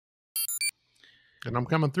And I'm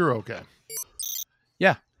coming through okay.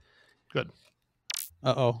 Yeah. Good.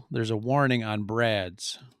 Uh-oh, there's a warning on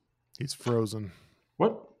Brad's. He's frozen.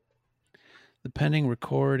 What? The pending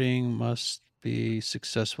recording must be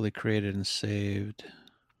successfully created and saved.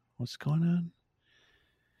 What's going on?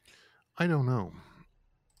 I don't know.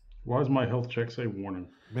 Why does my health check say warning?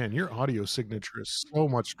 Man, your audio signature is so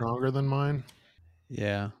much stronger than mine.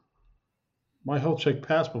 Yeah. My health check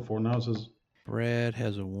passed before. Now it says Brad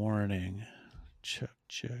has a warning. Check.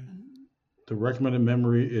 the recommended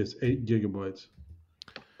memory is 8 gigabytes.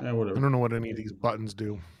 I Whatever. don't know what any of these buttons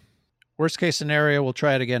do. Worst case scenario, we'll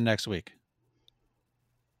try it again next week.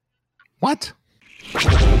 What?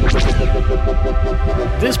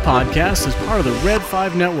 This podcast is part of the Red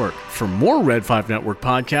 5 Network. For more Red 5 Network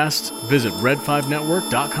podcasts, visit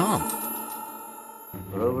red5network.com.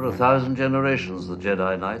 For over 1,000 generations, the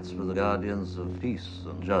Jedi Knights were the guardians of peace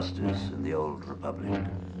and justice in the Old Republic,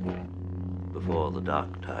 before the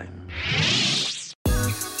Dark Time.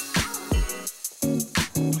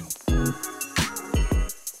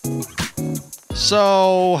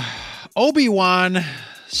 So, Obi-Wan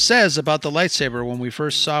says about the lightsaber when we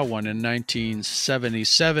first saw one in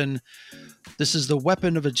 1977, this is the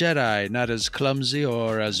weapon of a Jedi, not as clumsy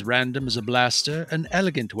or as random as a blaster, an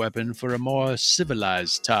elegant weapon for a more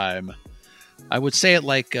civilized time. I would say it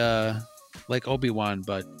like Obi-Wan,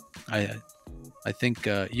 but I think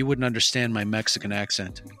you wouldn't understand my Mexican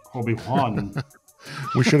accent. Obi-Wan.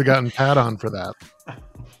 We should have gotten Pat on for that.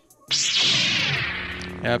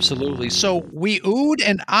 Absolutely. So we oohed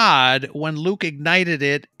and ahed when Luke ignited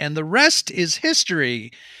it, and the rest is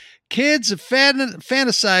history. Kids have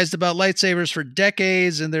fantasized about lightsabers for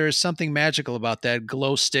decades, and there is something magical about that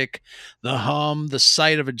glow stick, the hum, the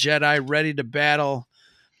sight of a Jedi ready to battle.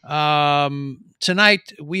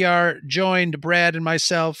 Tonight, we are joined, Brad and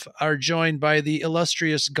myself are joined by the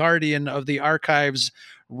illustrious guardian of the archives,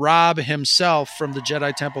 Rob himself from the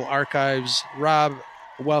Jedi Temple Archives. Rob,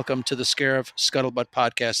 welcome to the Scarif Scuttlebutt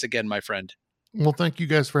podcast again, my friend. Well, thank you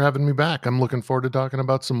guys for having me back. I'm looking forward to talking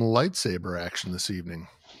about some lightsaber action this evening.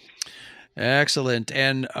 Excellent.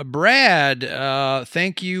 And Brad,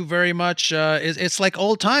 thank you very much. It's like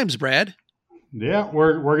old times, Brad. Yeah,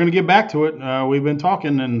 we're going to get back to it. We've been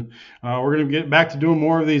talking, and we're going to get back to doing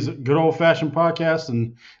more of these good old-fashioned podcasts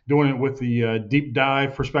and doing it with the deep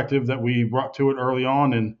dive perspective that we brought to it early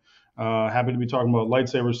on. And happy to be talking about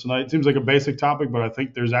lightsabers tonight. It seems like a basic topic, but I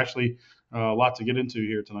think there's actually a lot to get into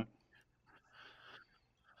here tonight.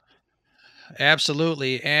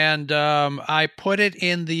 Absolutely, and I put it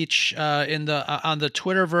in the on the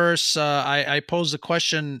Twitterverse. I posed a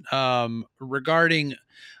question regarding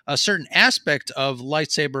a certain aspect of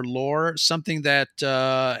lightsaber lore, something that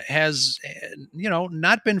has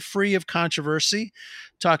not been free of controversy.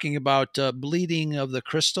 Talking about bleeding of the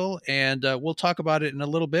crystal, and we'll talk about it in a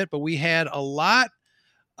little bit. But we had a lot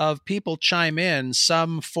of people chime in,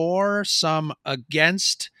 some for, some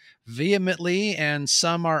against vehemently, and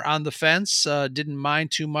some are on the fence, didn't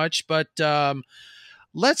mind too much. But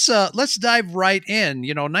let's dive right in.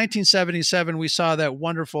 1977, we saw that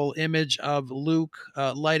wonderful image of Luke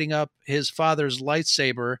lighting up his father's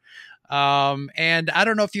lightsaber. And I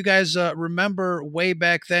don't know if you guys remember way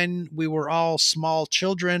back then, we were all small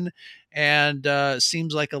children, and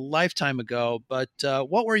seems like a lifetime ago. But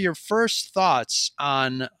what were your first thoughts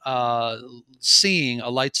on seeing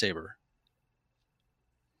a lightsaber?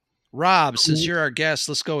 Rob, since you're our guest,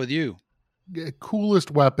 let's go with you. Coolest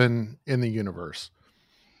weapon in the universe,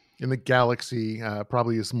 in the galaxy,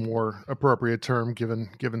 probably is more appropriate term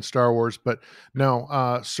given Star Wars. But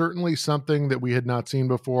no, certainly something that we had not seen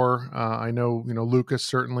before. I know, Lucas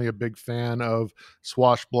certainly a big fan of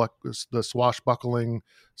the swashbuckling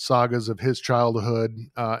sagas of his childhood,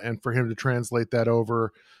 and for him to translate that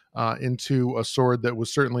over into a sword that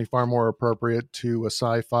was certainly far more appropriate to a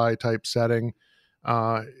sci-fi type setting.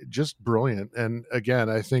 Just brilliant. And again,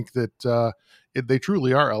 I think that they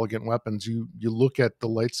truly are elegant weapons. You look at the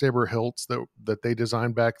lightsaber hilts that they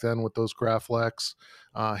designed back then with those Graflex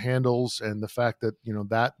handles, and the fact that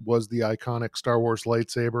that was the iconic Star Wars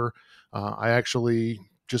lightsaber. I actually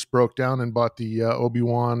just broke down and bought the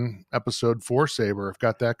Obi-Wan Episode 4 saber. I've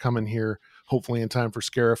got that coming here hopefully in time for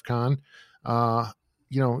Scarif Con.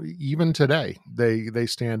 Even today they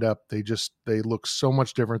stand up. They look so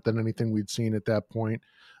much different than anything we'd seen at that point.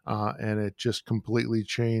 And it just completely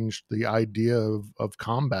changed the idea of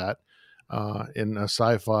combat in a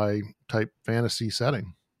sci-fi type fantasy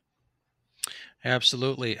setting.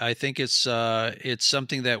 Absolutely. I think it's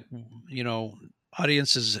something that,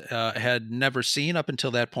 audiences had never seen up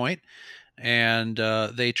until that point, and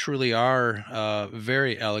they truly are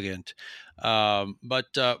very elegant. But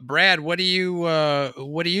Brad, what do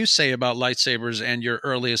you say about lightsabers and your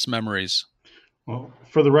earliest memories? Well,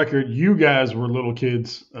 for the record, you guys were little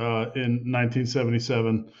kids in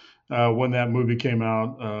 1977 when that movie came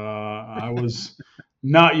out. I was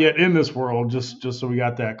not yet in this world, just so we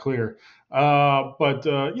got that clear. But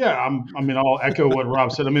yeah, I mean, I'll echo what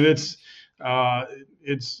Rob said. I mean, it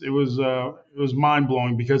was mind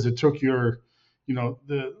blowing because it took the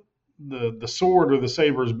sword or the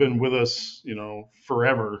saber has been with us,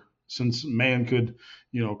 forever since man could,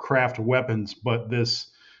 craft weapons, but this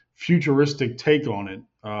futuristic take on it,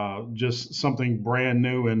 just something brand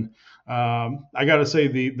new. And I got to say,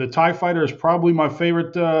 the TIE Fighter is probably my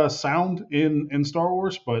favorite sound in Star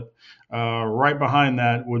Wars, but right behind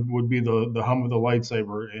that would be the hum of the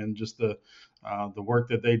lightsaber, and just the work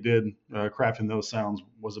that they did crafting those sounds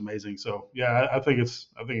was amazing. So yeah, I think it's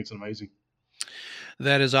amazing.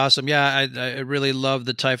 That is awesome. Yeah, I really love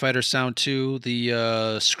the TIE Fighter sound too.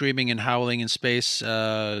 The screaming and howling in space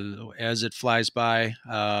as it flies by.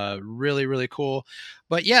 Really, really cool.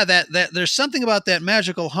 But yeah, that there's something about that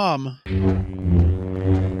magical hum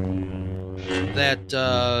that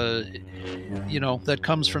that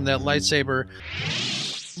comes from that lightsaber.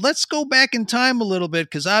 Let's go back in time a little bit,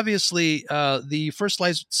 because obviously the first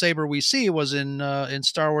lightsaber we see was in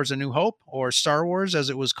Star Wars: A New Hope, or Star Wars as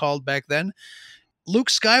it was called back then.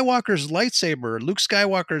 Luke Skywalker's lightsaber, Luke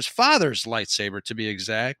Skywalker's father's lightsaber, to be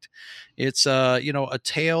exact. It's a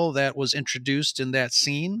tale that was introduced in that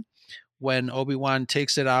scene when Obi-Wan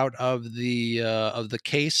takes it out of the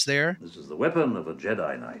case there. This is the weapon of a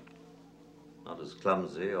Jedi Knight. Not as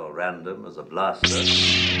clumsy or random as a blaster.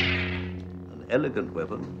 An elegant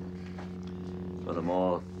weapon for a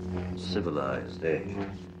more civilized age.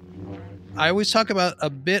 I always talk about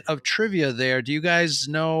a bit of trivia there. Do you guys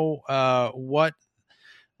know what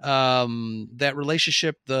that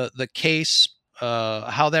relationship, the case,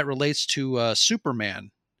 how that relates to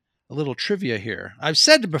Superman? A little trivia here. I've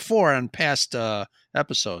said it before on past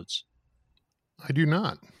episodes. I do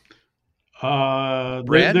not.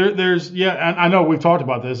 Brad? There's I know we've talked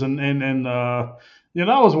about this, and that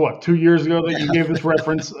was what, 2 years ago that you gave this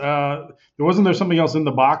reference. Wasn't there something else in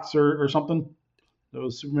the box or something that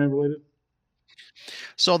was Superman related?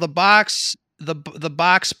 So the box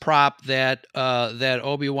prop that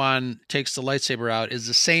Obi-Wan takes the lightsaber out is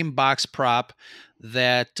the same box prop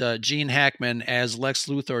that Gene Hackman as Lex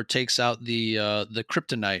Luthor takes out the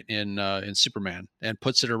kryptonite in Superman and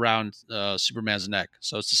puts it around Superman's neck.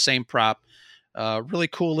 So it's the same prop. Really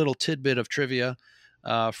cool little tidbit of trivia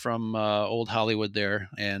from old Hollywood there,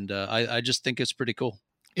 and I just think it's pretty cool.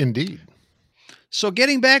 Indeed. So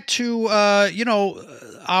getting back to,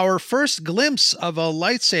 our first glimpse of a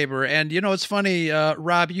lightsaber, and, it's funny,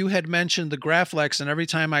 Rob, you had mentioned the Graflex, and every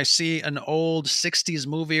time I see an old 60s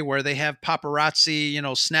movie where they have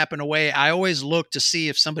paparazzi, snapping away, I always look to see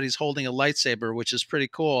if somebody's holding a lightsaber, which is pretty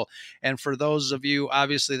cool. And for those of you,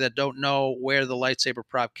 obviously, that don't know where the lightsaber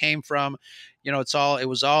prop came from, it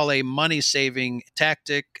was all a money-saving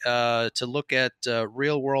tactic to look at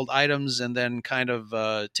real-world items and then kind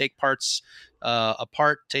of take parts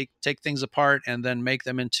apart, take things apart, and then make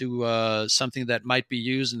them into something that might be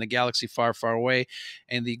used in a galaxy far, far away.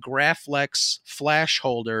 And the Graflex flash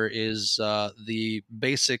holder is the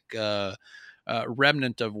basic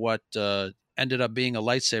remnant of what ended up being a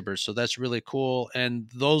lightsaber. So that's really cool. And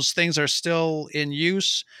those things are still in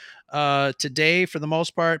use today. For the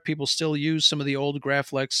most part, people still use some of the old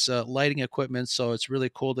Graflex lighting equipment. So it's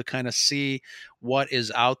really cool to kind of see what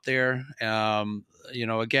is out there.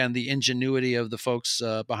 Again, the ingenuity of the folks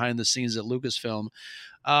behind the scenes at Lucasfilm.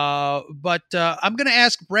 But I'm going to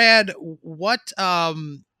ask Brad, what's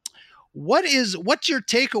your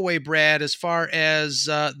takeaway, Brad, as far as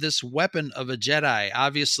this weapon of a Jedi?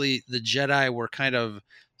 Obviously, the Jedi were kind of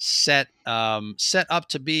set up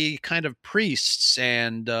to be kind of priests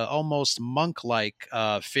and almost monk-like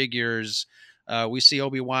figures. We see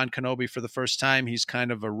Obi-Wan Kenobi for the first time. He's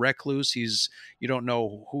kind of a recluse. You don't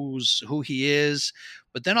know who he is.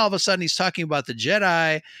 But then all of a sudden he's talking about the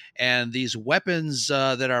Jedi and these weapons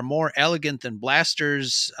that are more elegant than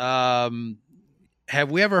blasters. Have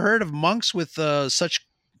we ever heard of monks with such,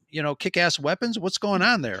 kick-ass weapons? What's going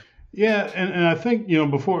on there? Yeah, and I think,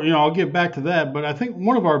 before, I'll get back to that, but I think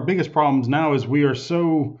one of our biggest problems now is we are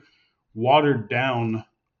so watered down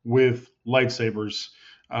with lightsabers.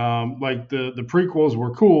 Like the prequels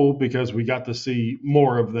were cool because we got to see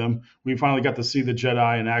more of them. We finally got to see the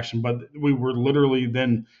Jedi in action, but we were literally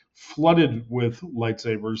then flooded with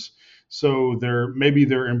lightsabers. So their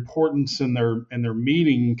importance and their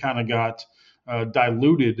meaning kind of got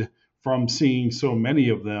diluted from seeing so many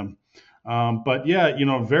of them. But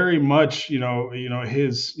yeah, very much,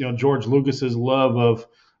 his, George Lucas's love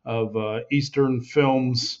of Eastern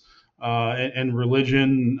films and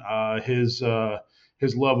religion, his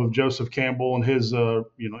love of Joseph Campbell and his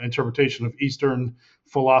interpretation of Eastern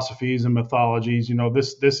philosophies and mythologies.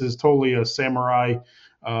 This is totally a samurai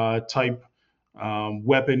type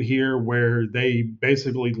weapon here, where they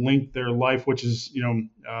basically link their life, which is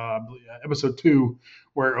episode 2,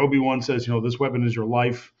 where Obi-Wan says, this weapon is your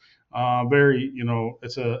life. Very,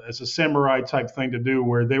 it's a samurai type thing to do,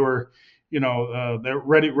 where they were, they're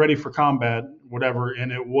ready for combat, whatever,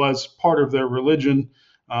 and it was part of their religion,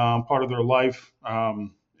 part of their life,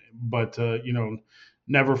 but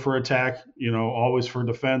never for attack, always for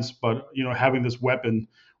defense. But having this weapon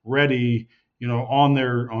ready, on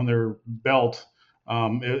their belt,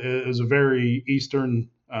 is a very Eastern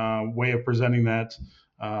way of presenting that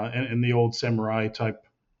in the old samurai type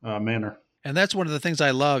manner. And that's one of the things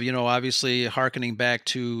I love, obviously hearkening back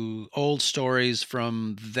to old stories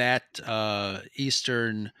from that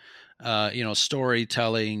Eastern,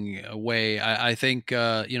 storytelling way. I think,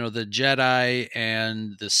 the Jedi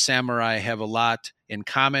and the samurai have a lot in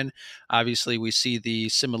common. Obviously, we see the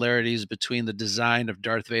similarities between the design of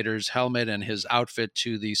Darth Vader's helmet and his outfit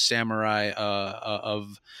to the samurai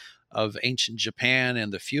of ancient Japan,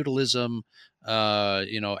 and the feudalism,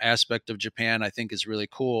 aspect of Japan, I think is really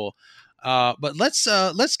cool. But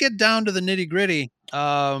let's get down to the nitty gritty.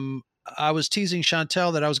 I was teasing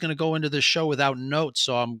Chantel that I was going to go into this show without notes,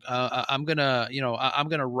 so I'm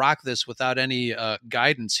gonna rock this without any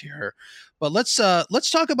guidance here. But let's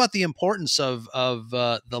talk about the importance of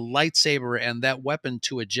the lightsaber and that weapon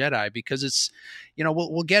to a Jedi, because it's,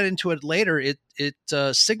 we'll get into it later. It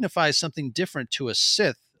signifies something different to a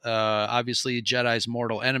Sith. Obviously, Jedi's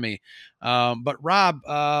mortal enemy. But Rob,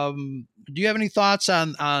 do you have any thoughts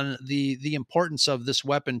on the importance of this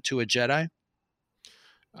weapon to a Jedi?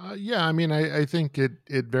 Yeah, I mean, I think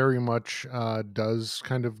it very much does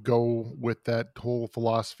kind of go with that whole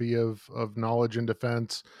philosophy of knowledge and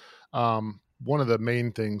defense. One of the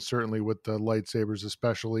main things, certainly with the lightsabers,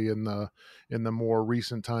 especially in the more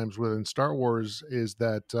recent times within Star Wars, is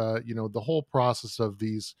that the whole process of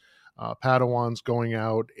these Padawans going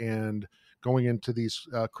out and going into these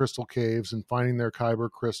crystal caves and finding their kyber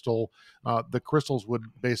crystal. The crystals would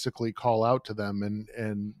basically call out to them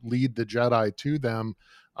and lead the Jedi to them.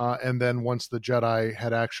 And then once the Jedi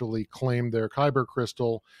had actually claimed their kyber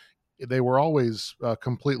crystal, they were always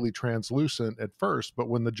completely translucent at first, but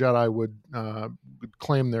when the Jedi would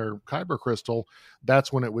claim their kyber crystal,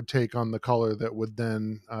 that's when it would take on the color that would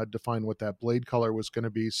then define what that blade color was going to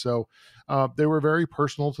be. So they were very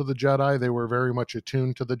personal to the Jedi. They were very much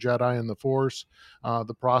attuned to the Jedi and the Force.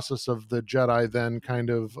 The process of the Jedi then kind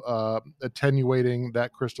of attenuating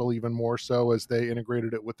that crystal even more so as they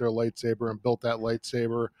integrated it with their lightsaber and built that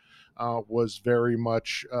lightsaber was very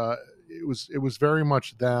much it was very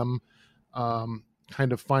much them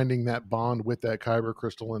kind of finding that bond with that kyber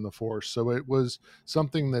crystal in the Force. So it was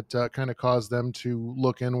something that kind of caused them to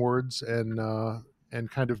look inwards and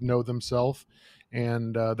kind of know themselves,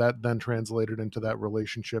 and that then translated into that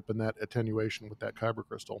relationship and that attenuation with that kyber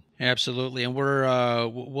crystal. Absolutely, and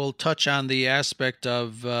we'll touch on the aspect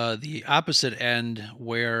of the opposite end,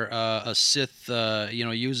 where a Sith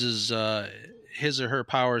uses his or her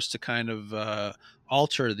powers to kind of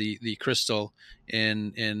alter the crystal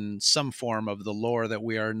in some form of the lore that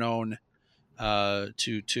we are known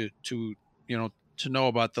to know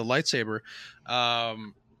about the lightsaber.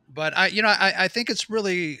 But I think it's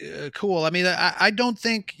really cool. I mean, I don't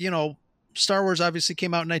think, Star Wars obviously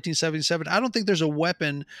came out in 1977. I don't think there's a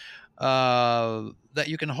weapon that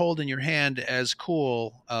you can hold in your hand as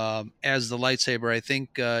cool as the lightsaber. I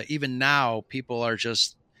think even now people are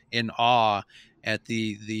just in awe at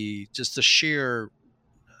the just the sheer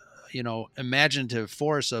imaginative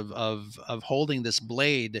force of holding this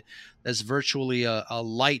blade that's virtually a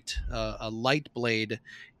light blade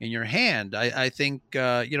in your hand. I think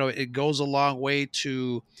it goes a long way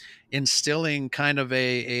to instilling kind of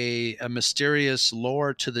a mysterious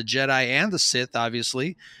lore to the Jedi and the Sith,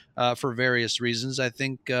 obviously, for various reasons. I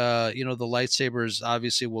think the lightsabers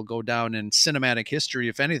obviously will go down in cinematic history,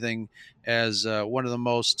 if anything, as one of the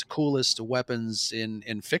most coolest weapons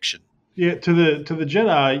in fiction. Yeah, to the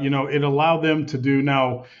Jedi, it allowed them to do.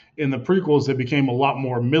 Now in the prequels, they became a lot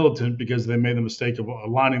more militant because they made the mistake of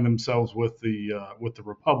aligning themselves with the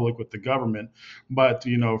Republic, with the government. But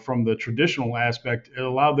from the traditional aspect, it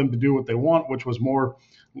allowed them to do what they want, which was more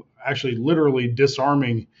actually literally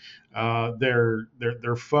disarming their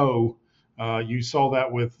foe. You saw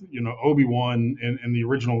that with Obi-Wan in the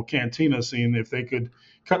original cantina scene. If they could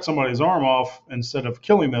cut somebody's arm off instead of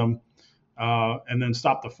killing them, and then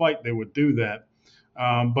stop the fight, they would do that.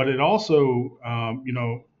 But it also,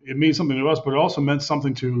 it means something to us, but it also meant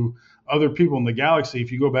something to other people in the galaxy.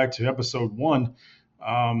 If you go back to episode 1,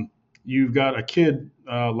 you've got a kid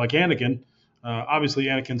like Anakin. Obviously,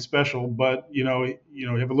 Anakin's special, but you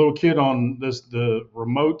have a little kid on the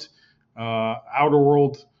remote outer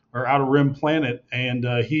world or outer rim planet, and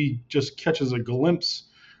he just catches a glimpse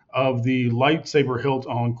of the lightsaber hilt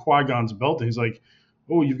on Qui-Gon's belt, and he's like,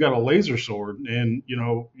 "Oh, you've got a laser sword, and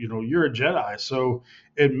you're a Jedi." So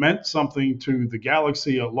it meant something to the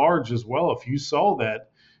galaxy at large as well. If you saw that,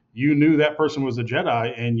 you knew that person was a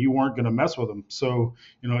Jedi, and you weren't going to mess with them. So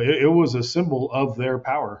it was a symbol of their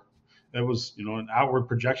power. It was an outward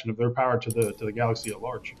projection of their power to the galaxy at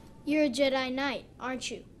large. You're a Jedi Knight,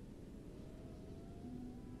 aren't you?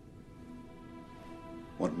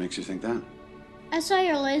 What makes you think that? I saw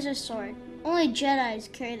your laser sword. Only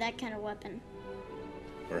Jedis carry that kind of weapon.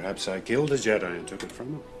 Perhaps I killed a Jedi and took it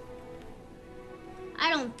from him.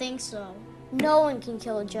 I don't think so. No one can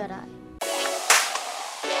kill a Jedi.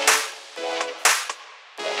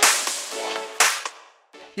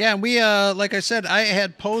 Yeah, and we, like I said, I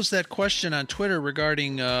had posed that question on Twitter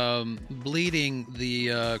regarding bleeding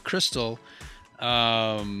the crystal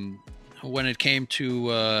when it came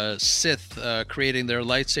to Sith creating their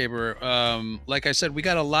lightsaber. Like I said, we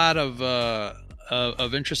got a lot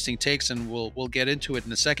of interesting takes, and we'll get into it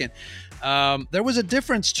in a second. There was a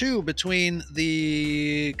difference too between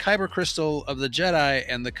the Kyber crystal of the Jedi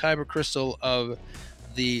and the Kyber crystal of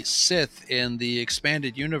the Sith in the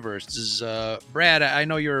expanded universe. Brad, I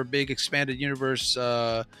know you're a big expanded universe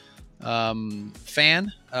fan from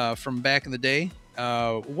back in the day.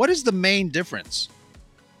 What is the main difference?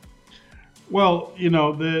 Well,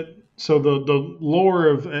 the lore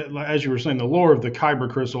of, as you were saying, the lore of the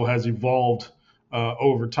Kyber crystal has evolved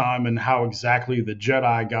over time, and how exactly the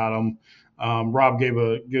Jedi got them. Rob gave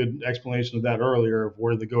a good explanation of that earlier, of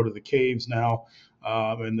where they go to the caves now,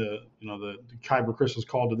 and the Kyber crystals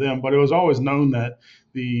called to them. But it was always known that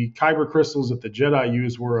the Kyber crystals that the Jedi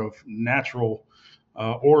used were of natural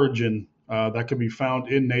origin that could be found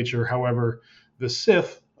in nature. However, the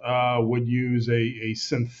Sith would use a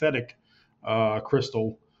synthetic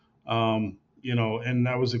crystal, and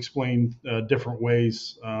that was explained different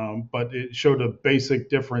ways, but it showed a basic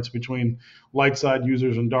difference between light side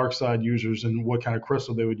users and dark side users and what kind of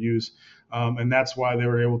crystal they would use. And that's why they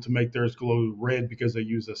were able to make theirs glow red, because they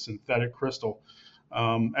used a synthetic crystal.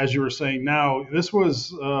 As you were saying, now this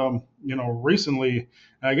was, recently,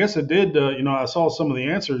 I guess it did, I saw some of the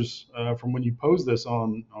answers from when you posed this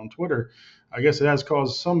on Twitter. I guess it has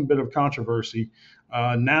caused some bit of controversy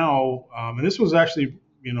now. And this was actually,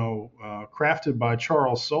 crafted by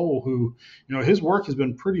Charles Soule, who, his work has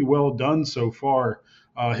been pretty well done so far.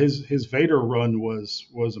 His Vader run was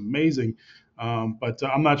amazing. But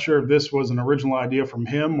I'm not sure if this was an original idea from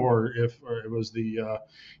him, or if it was the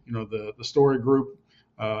story group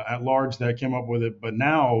at large that came up with it. But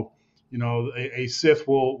now, a Sith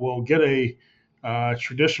will get a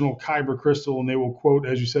traditional Kyber crystal, and they will, quote,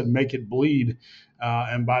 as you said, make it bleed.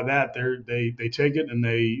 And by that, they take it and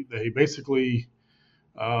they basically,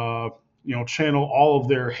 channel all of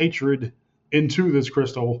their hatred into this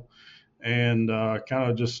crystal, and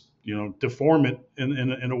kind of just deform it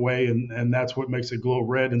in a way, and that's what makes it glow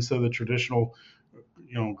red instead of the traditional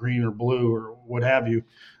green or blue or what have you.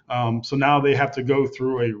 So now they have to go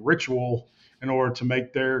through a ritual in order to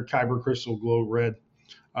make their Kyber crystal glow red.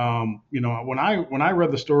 When I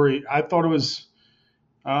read the story, I thought it was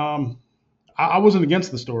I wasn't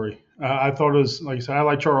against the story. I thought it was, like I said, I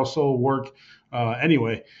like Charles Soule work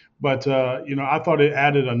anyway, but I thought it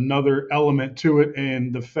added another element to it,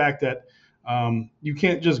 and the fact that you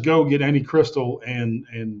can't just go get any crystal and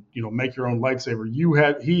make your own lightsaber.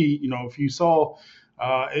 If you saw,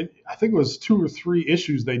 I think it was 2 or 3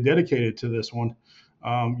 issues they dedicated to this one.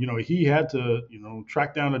 He had to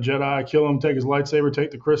track down a Jedi, kill him, take his lightsaber, take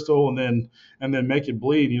the crystal, and then make it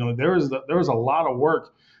bleed. There was a lot of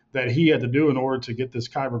work that he had to do in order to get this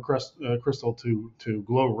Kyber crystal to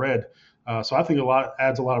glow red. So I think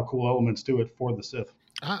adds a lot of cool elements to it for the Sith.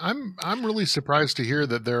 I'm really surprised to hear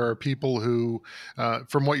that there are people who,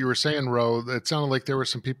 from what you were saying, Ro, it sounded like there were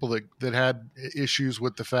some people that had issues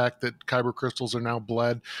with the fact that Kyber crystals are now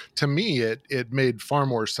bled. To me, it made far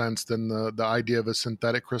more sense than the idea of a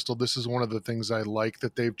synthetic crystal. This is one of the things I like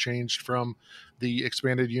that they've changed from the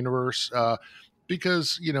expanded universe,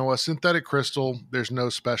 because a synthetic crystal, there's no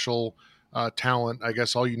special talent. I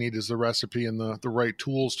guess all you need is the recipe and the right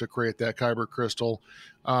tools to create that Kyber crystal.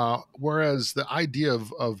 Whereas the idea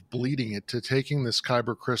of bleeding it, to taking this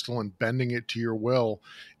Kyber crystal and bending it to your will,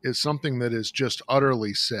 is something that is just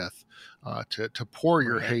utterly Sith. to pour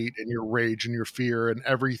your Right. hate and your rage and your fear and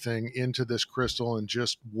everything into this crystal and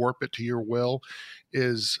just warp it to your will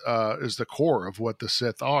is the core of what the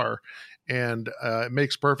Sith are. And it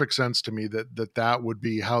makes perfect sense to me that would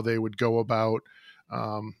be how they would go about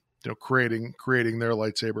creating their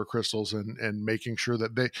lightsaber crystals and making sure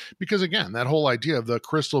that because again, that whole idea of the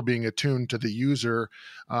crystal being attuned to the user,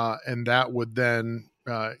 and that would then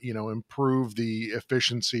improve the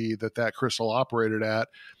efficiency that crystal operated at.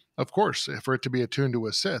 Of course, for it to be attuned to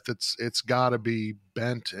a Sith, it's got to be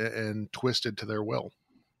bent and twisted to their will.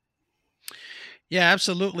 Yeah,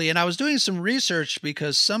 absolutely. And I was doing some research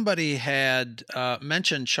because somebody had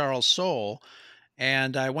mentioned Charles Soule,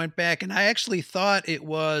 and I went back and I actually thought it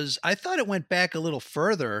went back a little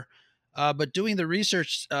further. But doing the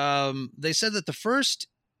research, they said that the first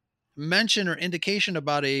mention or indication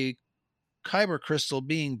about a kyber crystal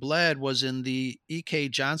being bled was in the E.K.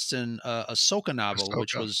 Johnston Ahsoka novel,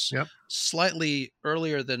 which was slightly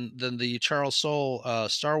earlier than the Charles Soule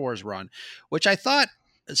Star Wars run, which I thought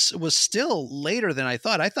was still later than I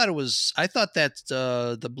thought. I thought that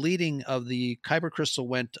the bleeding of the kyber crystal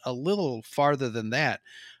went a little farther than that.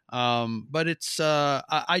 But it's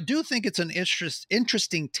I do think it's an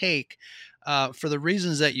interesting take for the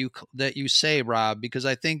reasons that you say, Rob, because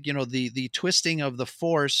I think the twisting of the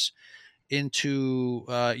Force into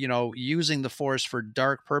using the Force for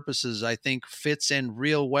dark purposes, I think fits in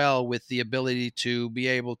real well with the ability to be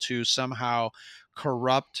able to somehow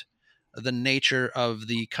corrupt the nature of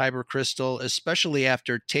the kyber crystal, especially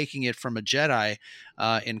after taking it from a Jedi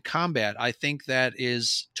in combat. I think that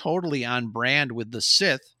is totally on brand with the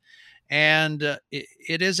Sith. And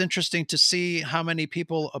it is interesting to see how many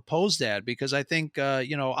people oppose that, because I think,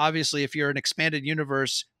 obviously, if you're an expanded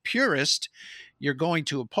universe purist, you're going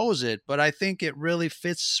to oppose it. But I think it really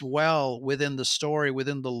fits well within the story,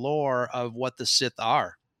 within the lore of what the Sith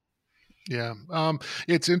are. Yeah.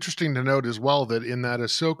 It's interesting to note as well that in that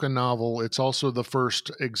Ahsoka novel, it's also the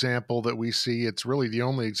first example that we see. It's really the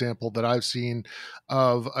only example that I've seen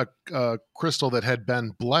of a crystal that had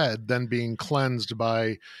been bled, then being cleansed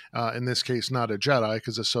by, in this case, not a Jedi,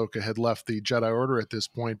 because Ahsoka had left the Jedi Order at this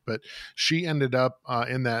point, but she ended up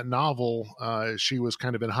in that novel. She was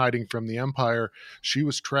kind of in hiding from the Empire. She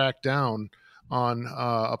was tracked down on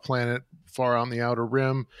a planet far on the Outer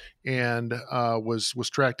Rim, and was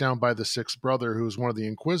tracked down by the sixth brother, who was one of the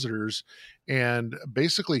Inquisitors, and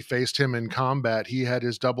basically faced him in combat. He had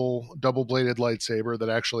his double-bladed lightsaber that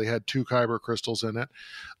actually had 2 kyber crystals in it,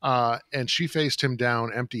 and she faced him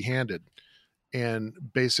down empty-handed, and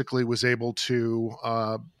basically was able to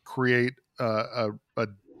create a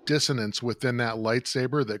dissonance within that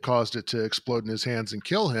lightsaber that caused it to explode in his hands and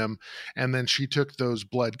kill him. And then she took those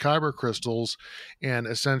bled kyber crystals and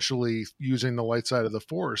essentially, using the light side of the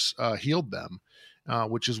Force, healed them,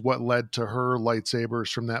 which is what led to her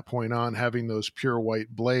lightsabers from that point on having those pure white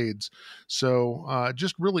blades. So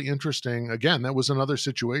just really interesting. Again, that was another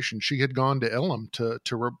situation. She had gone to Ilum to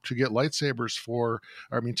get lightsabers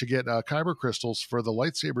to get kyber crystals for the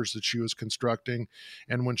lightsabers that she was constructing.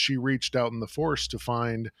 And when she reached out in the Force to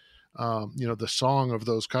find the song of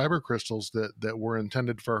those kyber crystals that were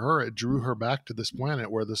intended for her, it drew her back to this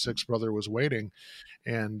planet where the sixth brother was waiting.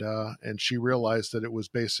 And she realized that it was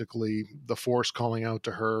basically the Force calling out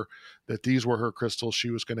to her that these were her crystals. She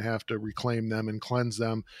was going to have to reclaim them and cleanse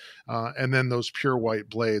them. And then those pure white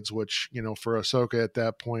blades, which, for Ahsoka at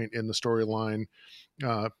that point in the storyline,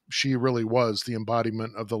 she really was the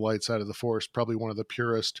embodiment of the light side of the Force, probably one of the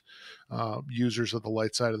purest users of the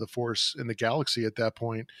light side of the Force in the galaxy at that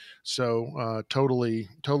point. So totally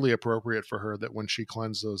appropriate for her that when she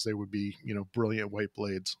cleansed those, they would be, brilliant white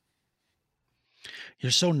blades.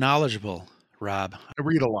 You're so knowledgeable, Rob. I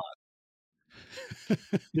read a lot.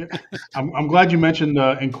 Yeah, I'm glad you mentioned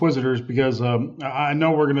Inquisitors, because I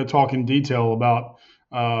know we're going to talk in detail about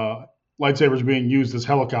lightsabers being used as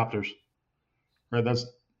helicopters. Right,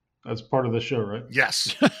 that's part of the show, right?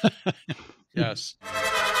 Yes. Yes.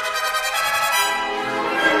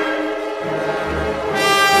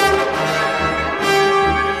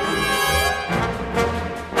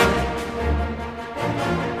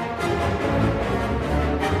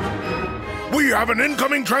 We have an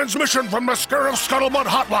incoming transmission from the Scarif Scuttlebutt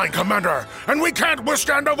hotline, Commander, and we can't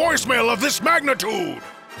withstand a voicemail of this magnitude.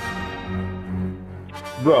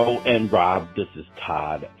 Ro and Rob, this is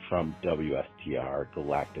Todd from WSTR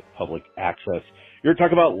Galactic Public Access. You're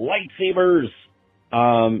talking about lightsabers,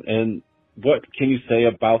 and what can you say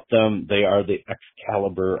about them? They are the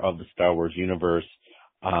Excalibur of the Star Wars universe,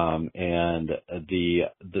 and the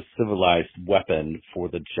civilized weapon for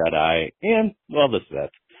the Jedi, and well, the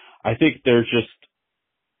Sith. I think they're just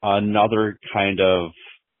another kind of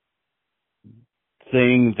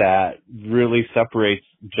thing that really separates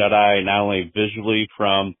Jedi not only visually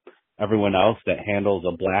from everyone else that handles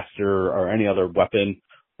a blaster or any other weapon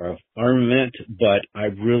or armament, but I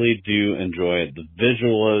really do enjoy the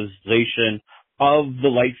visualization of the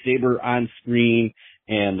lightsaber on screen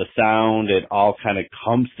and the sound. It all kind of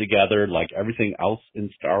comes together like everything else in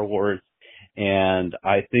Star Wars. And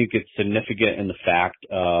I think it's significant in the fact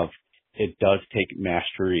of it does take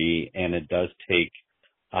mastery and it does take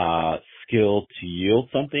skill to yield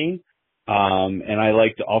something. And I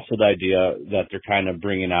liked also the idea that they're kind of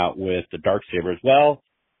bringing out with the Darksaber as well.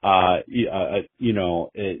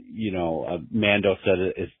 Mando said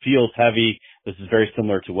it feels heavy. This is very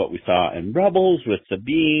similar to what we saw in Rebels with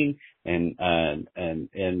Sabine and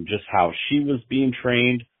just how she was being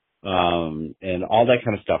trained, and all that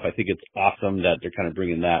kind of stuff. I think it's awesome that they're kind of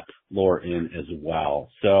bringing that lore in as well.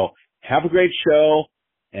 So have a great show,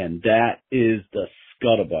 and that is the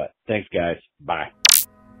Scuttlebutt. Thanks, guys. Bye.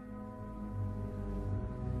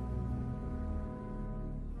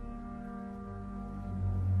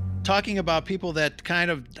 Talking about people that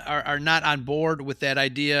kind of are not on board with that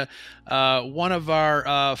idea, one of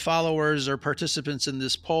our followers or participants in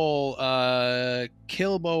this poll,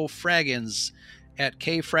 Kilbo Fraggins at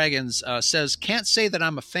K Fraggins, says, can't say that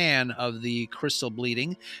I'm a fan of the crystal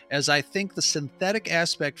bleeding, as I think the synthetic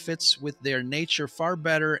aspect fits with their nature far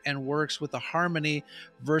better and works with the harmony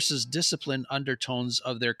versus discipline undertones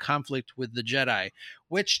of their conflict with the Jedi,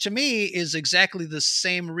 which to me is exactly the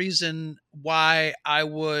same reason why I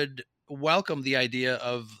would welcome the idea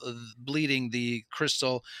of bleeding the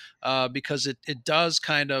crystal, because it does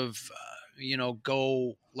kind of,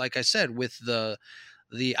 go, like I said, with the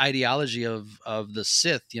ideology of the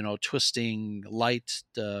Sith, twisting light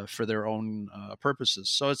for their own purposes.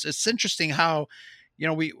 So it's interesting how,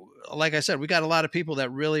 we, like I said, we got a lot of people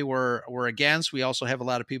that really were against. We also have a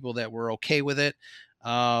lot of people that were okay with it.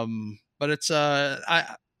 But it's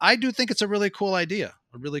I do think it's a really cool idea,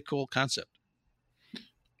 a really cool concept.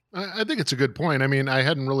 I think it's a good point. I mean, I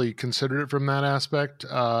hadn't really considered it from that aspect.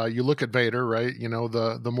 You look at Vader, right?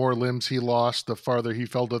 The more limbs he lost, the farther he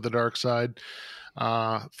fell to the dark side.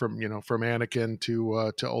 From Anakin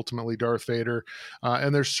to ultimately Darth Vader,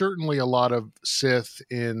 and there's certainly a lot of Sith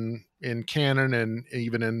in canon and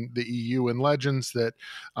even in the EU and Legends that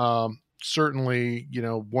certainly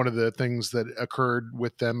one of the things that occurred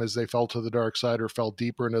with them as they fell to the dark side or fell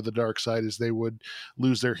deeper into the dark side is they would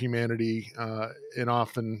lose their humanity, and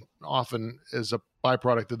often as a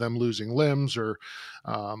byproduct of them losing limbs or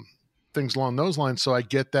things along those lines. So I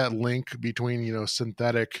get that link between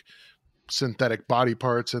synthetic body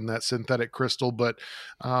parts and that synthetic crystal, but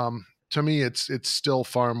to me it's still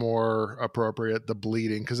far more appropriate, the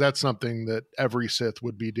bleeding, because that's something that every Sith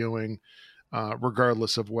would be doing,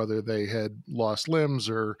 regardless of whether they had lost limbs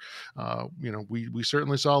or we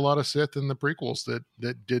certainly saw a lot of Sith in the prequels that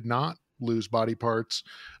did not lose body parts,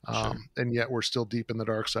 Sure. And yet we're still deep in the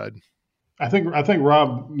dark side. I think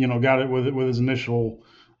Rob got it with his initial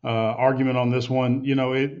argument on this one.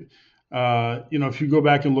 If you go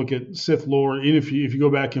back and look at Sith lore, and if you go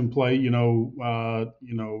back and play,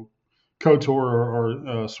 KOTOR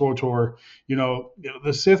or SWOTOR,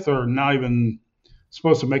 the Sith are not even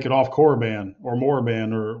supposed to make it off Korriban or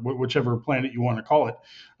Moraban or whichever planet you want to call it.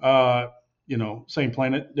 Same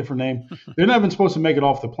planet, different name. They're not even supposed to make it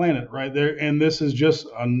off the planet, right there. And this is just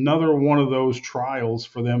another one of those trials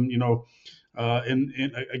for them. In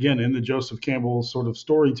the Joseph Campbell sort of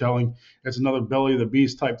storytelling, it's another belly of the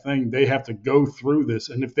beast type thing. They have to go through this,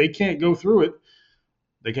 and if they can't go through it,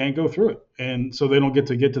 they can't go through it, and so they don't get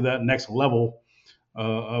to that next level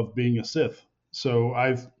of being a Sith. So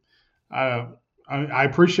I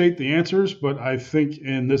appreciate the answers, but I think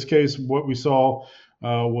in this case, what we saw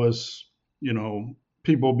was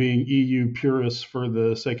people being EU purists for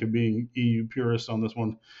the sake of being EU purists on this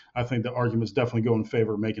one. I think the arguments definitely go in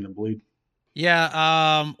favor of making it bleed.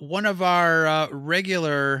 Yeah, one of our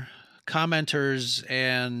regular commenters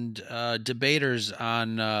and debaters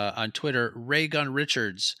on Twitter, Ray Gun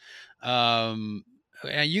Richards, and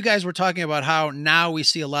you guys were talking about how now we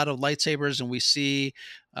see a lot of lightsabers and we see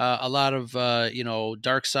a lot of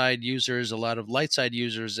dark side users, a lot of light side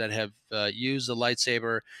users that have used the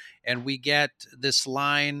lightsaber, and we get this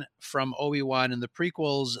line from Obi-Wan in the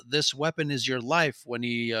prequels: "This weapon is your life," when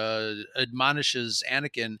he admonishes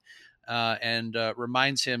Anakin. And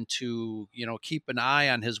reminds him to, keep an eye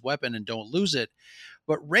on his weapon and don't lose it.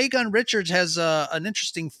 But Ray Gun Richards has an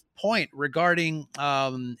interesting point regarding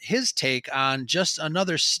his take on just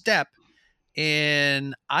another step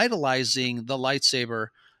in idolizing the lightsaber.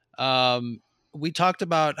 We talked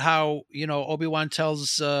about how, Obi-Wan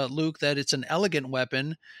tells Luke that it's an elegant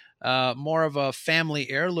weapon. more of a family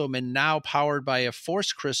heirloom, and now powered by a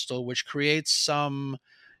Force crystal, which creates some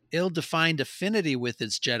ill-defined affinity with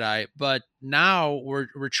its Jedi. But now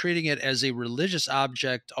we're treating it as a religious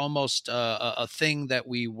object, almost a thing that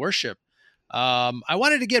we worship. I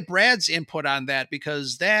wanted to get Brad's input on that,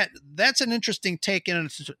 because that's an interesting take in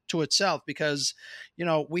to itself, because, you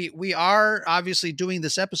know, we are obviously doing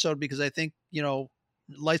this episode because I think, you know,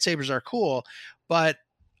 lightsabers are cool, but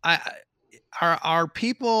are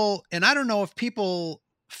people, and I don't know if people,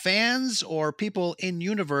 fans or people in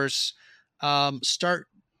universe, start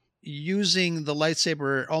using the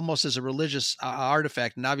lightsaber almost as a religious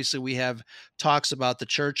artifact. And obviously we have talks about the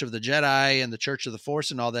Church of the Jedi and the Church of the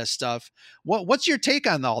Force and all that stuff. What's your take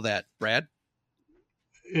on all that, Brad?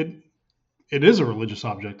 It is a religious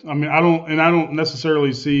object. I mean, I don't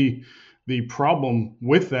necessarily see the problem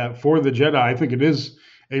with that for the Jedi. I think it is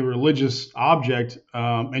a religious object.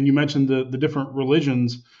 And you mentioned the different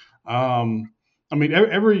religions. I mean,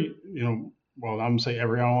 every, you know, well, I'm going to say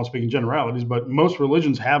every, I don't want to speak in generalities, but most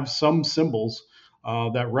religions have some symbols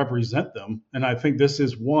that represent them. And I think this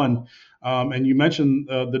is one. And you mentioned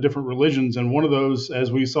the different religions. And one of those,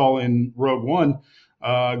 as we saw in Rogue One,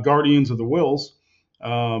 Guardians of the Whills,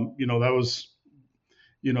 you know, that was,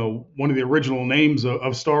 you know, one of the original names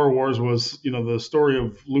of Star Wars was, you know, the story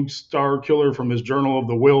of Luke Starkiller from his Journal of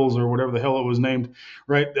the Whills, or whatever the hell it was named,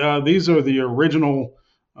 right? These are the original,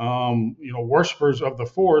 you know, worshipers of the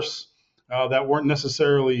Force that weren't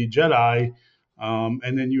necessarily Jedi.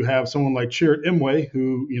 And then you have someone like Chirrut Imwe,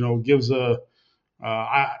 who, you know, gives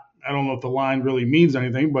I don't know if the line really means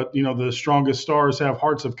anything, but, you know, the strongest stars have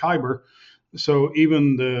hearts of Kyber. So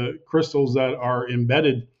even the crystals that are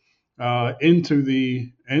embedded into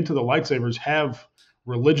the lightsabers have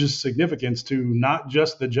religious significance to not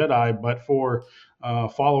just the Jedi, but for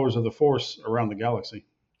followers of the Force around the galaxy.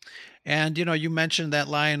 And, you know, you mentioned that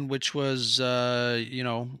line, which was, you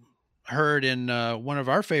know, heard in one of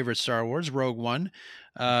our favorite Star Wars, Rogue One.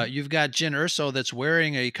 You've got Jyn Erso that's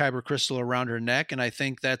wearing a kyber crystal around her neck, and I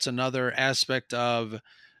think that's another aspect of,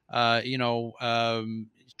 you know,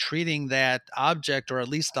 treating that object, or at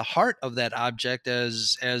least the heart of that object,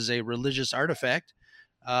 as a religious artifact.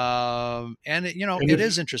 And it, you know, And it if-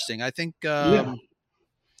 is interesting. I think, Yeah.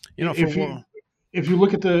 you know, If you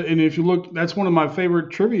look at that's one of my favorite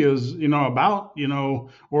trivias, you know, about, you know,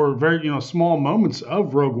 or very, you know, small moments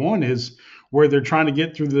of Rogue One is where they're trying to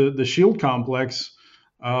get through the shield complex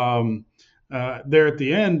there at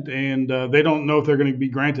the end, and they don't know if they're going to be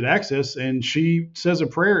granted access. And she says a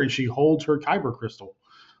prayer and she holds her kyber crystal.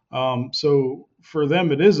 So for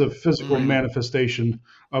them, it is a physical manifestation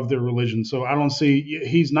of their religion. So I don't see,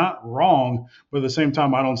 he's not wrong, but at the same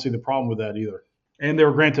time, I don't see the problem with that either. And they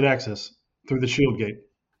were granted access through the shield gate.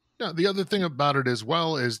 Now, the other thing about it as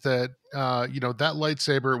well is that, you know, that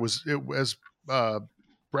lightsaber as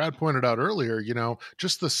Brad pointed out earlier, you know,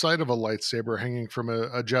 just the sight of a lightsaber hanging from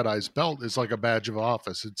a Jedi's belt is like a badge of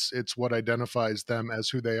office. It's what identifies them as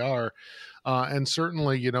who they are. And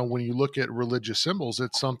certainly, you know, when you look at religious symbols,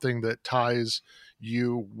 it's something that ties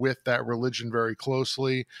you with that religion very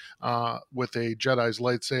closely. With a Jedi's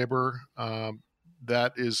lightsaber,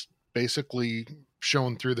 that is basically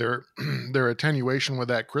shown through their attenuation with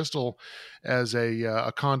that crystal as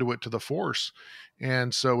a conduit to the Force.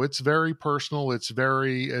 And so it's very personal. It's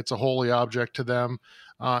a holy object to them.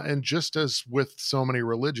 And just as with so many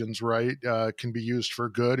religions, right, it can be used for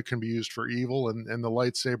good, it can be used for evil, and the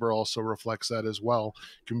lightsaber also reflects that as well.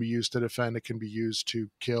 It can be used to defend, it can be used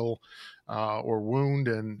to kill or wound,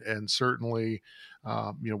 and certainly,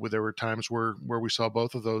 you know, there were times where we saw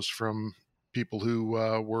both of those from people who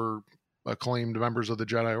were acclaimed members of the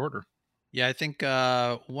Jedi Order. Yeah, I think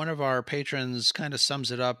one of our patrons kind of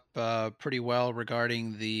sums it up pretty well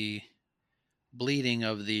regarding the bleeding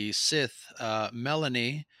of the Sith.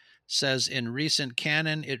 Melanie says, in recent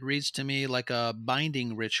canon, it reads to me like a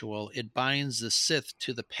binding ritual. It binds the Sith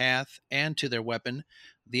to the path and to their weapon.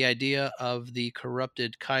 The idea of the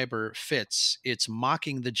corrupted kyber fits. It's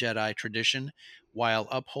mocking the Jedi tradition while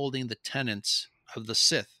upholding the tenets of the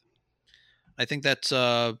Sith. I think that's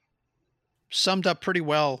summed up pretty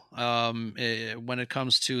well when it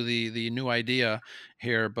comes to the new idea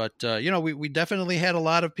here. But you know, we definitely had a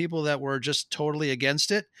lot of people that were just totally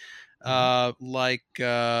against it, like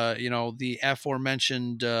you know, the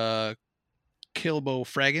aforementioned Kilbo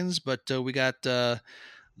Fraggins. But we got the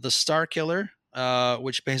Star Killer,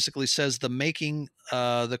 which basically says the making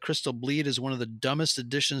the crystal bleed is one of the dumbest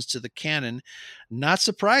additions to the canon. Not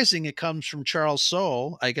surprising, it comes from Charles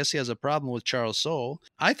Soule. I guess he has a problem with Charles Soule.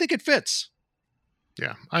 I think it fits.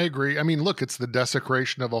 Yeah, I agree. I mean, look, it's the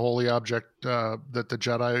desecration of a holy object that the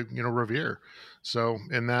Jedi, revere. So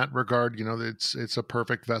in that regard, it's a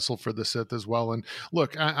perfect vessel for the Sith as well. And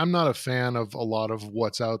look, I'm not a fan of a lot of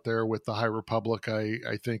what's out there with the High Republic.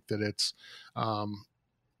 I think that it's,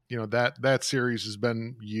 that series has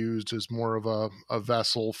been used as more of a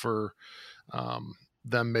vessel for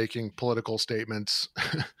them making political statements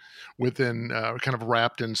within kind of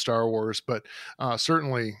wrapped in Star Wars. But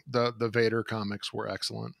certainly the Vader comics were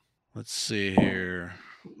excellent. Let's see here.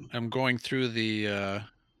 I'm going through the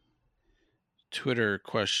Twitter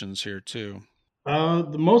questions here too.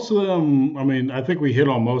 Most of them, I mean, I think we hit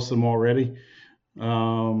on most of them already.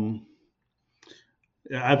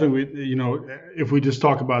 I think if we just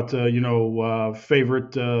talk about,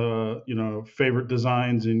 favorite, favorite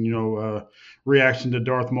designs and, reaction to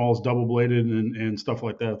Darth Maul's double bladed and stuff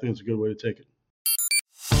like that, I think it's a good way to take it.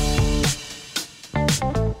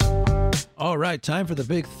 All right, time for the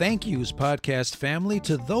big thank yous, podcast family,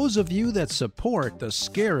 to those of you that support the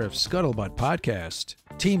Scarif Scuttlebutt podcast.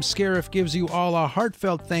 Team Scarif gives you all a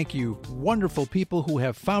heartfelt thank you, wonderful people who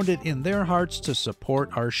have found it in their hearts to support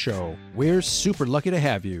our show. We're super lucky to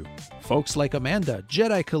have you. Folks like Amanda,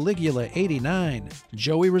 Jedi Caligula 89,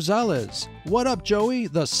 Joey Rosales, What Up Joey,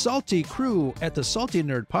 the Salty Crew at the Salty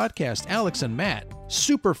Nerd Podcast, Alex and Matt.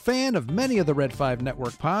 Super fan of many of the Red 5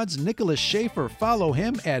 Network pods, Nicholas Schaefer. Follow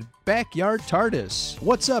him at Backyard TARDIS.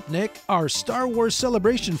 What's up, Nick? Our Star Wars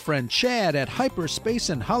Celebration friend Chad at Hyperspace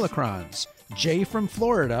and Holocrons. Jay from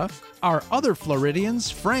Florida. Our other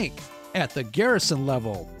Floridians, Frank at the Garrison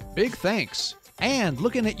level. Big thanks. And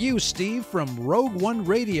looking at you, Steve, from Rogue One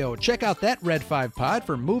Radio. Check out that Red 5 pod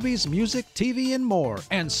for movies, music, TV, and more.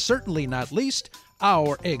 And certainly not least,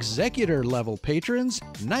 our executor level patrons,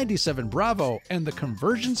 97 Bravo and the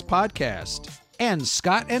Conversions Podcast. And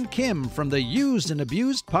Scott and Kim from the Used and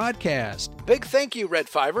Abused Podcast. Big thank you, Red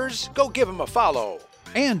Fivers. Go give them a follow.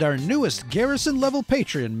 And our newest Garrison level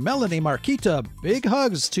patron, Melanie Marquita. Big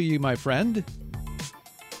hugs to you, my friend.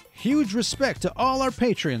 Huge respect to all our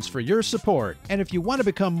patrons for your support. And if you want to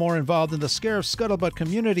become more involved in the Scarif Scuttlebutt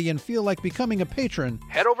community and feel like becoming a patron,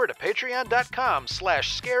 head over to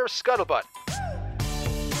patreon.com/ScarifScuttlebutt.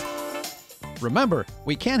 Remember,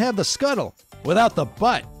 we can't have the scuttle without the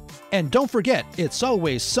butt. And don't forget, it's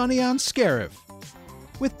always sunny on Scarif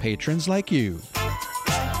with patrons like you.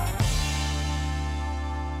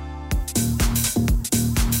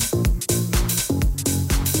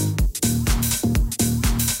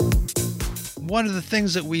 One of the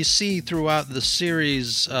things that we see throughout the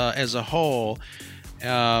series as a whole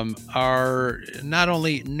are not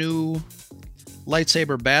only new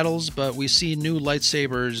lightsaber battles, but we see new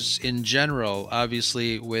lightsabers in general.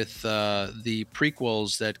 Obviously, with the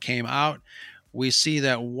prequels that came out, we see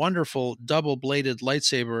that wonderful double-bladed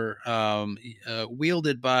lightsaber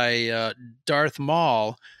wielded by Darth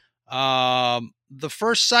Maul. The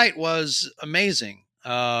first sight was amazing.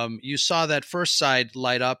 You saw that first side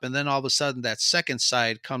light up, and then all of a sudden that second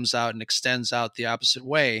side comes out and extends out the opposite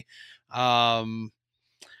way.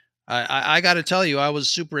 I got to tell you, I was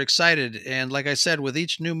super excited. And like I said, with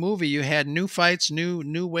each new movie, you had new fights,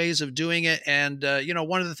 new ways of doing it. And,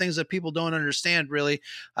 one of the things that people don't understand really,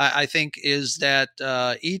 I think, is that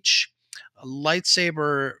each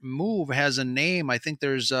lightsaber move has a name. I think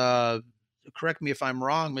there's, correct me if I'm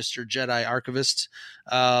wrong, Mr. Jedi Archivist,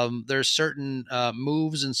 there's certain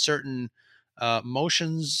moves and certain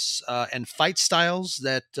motions and fight styles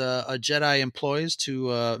that a Jedi employs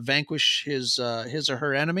to vanquish his or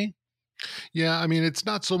her enemy. Yeah, I mean, it's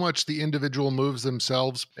not so much the individual moves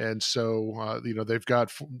themselves. And so, they've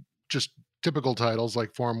got just typical titles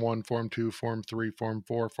like Form 1, Form 2, Form 3, Form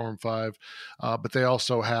 4, Form 5. But they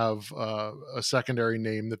also have a secondary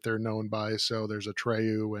name that they're known by. So there's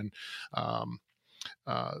Atreyu and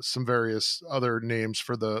some various other names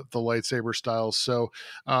for the lightsaber styles. So,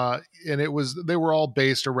 and they were all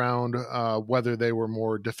based around whether they were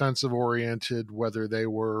more defensive oriented, whether they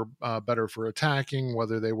were better for attacking,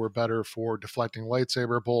 whether they were better for deflecting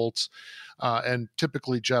lightsaber bolts. And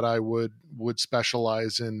typically Jedi would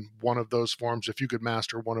specialize in one of those forms. If you could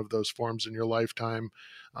master one of those forms in your lifetime,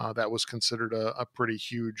 that was considered a pretty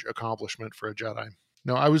huge accomplishment for a Jedi.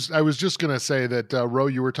 No, I was just going to say that, Ro,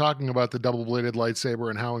 you were talking about the double-bladed lightsaber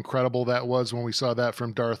and how incredible that was when we saw that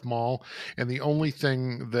from Darth Maul. And the only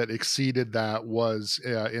thing that exceeded that was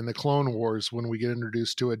in the Clone Wars when we get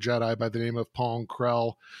introduced to a Jedi by the name of Pong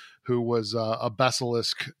Krell, who was a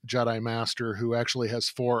Basilisk Jedi Master who actually has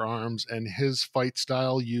 4 arms, and his fight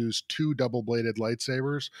style used 2 double-bladed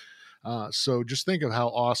lightsabers. So just think of how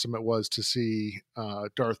awesome it was to see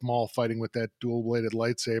Darth Maul fighting with that dual-bladed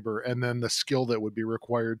lightsaber, and then the skill that would be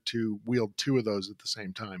required to wield two of those at the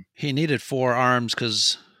same time. He needed 4 arms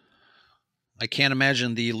because I can't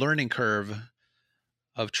imagine the learning curve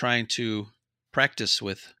of trying to practice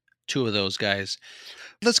with 2 of those guys.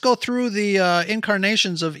 Let's go through the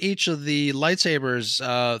incarnations of each of the lightsabers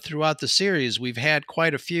throughout the series. We've had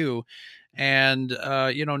quite a few. And,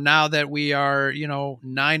 now that we are,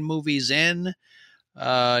 9 movies in,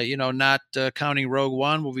 not counting Rogue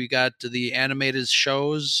One, where we got the animated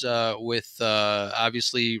shows with,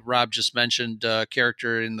 obviously, Rob just mentioned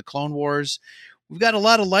character in the Clone Wars. We've got a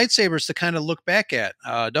lot of lightsabers to kind of look back at,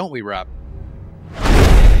 don't we, Rob?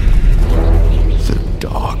 The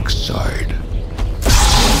dark side.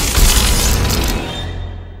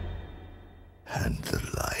 And the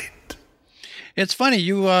light. It's funny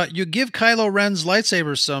you give Kylo Ren's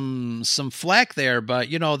lightsaber some flack there, but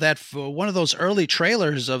that one of those early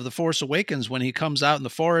trailers of The Force Awakens when he comes out in the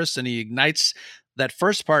forest and he ignites that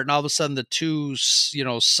first part, and all of a sudden the 2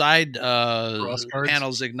 side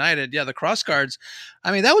panels ignited. Yeah, the cross guards.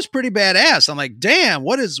 I mean, that was pretty badass. I'm like, damn,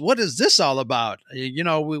 what is this all about?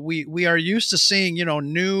 We are used to seeing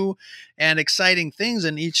new and exciting things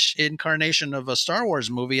in each incarnation of a Star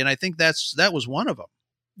Wars movie, and I think that was one of them.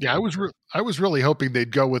 Yeah, I was really hoping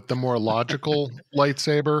they'd go with the more logical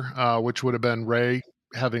lightsaber, which would have been Rey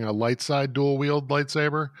having a light side dual wield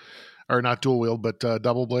lightsaber, or not dual wield, but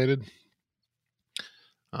double bladed.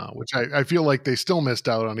 Which I feel like they still missed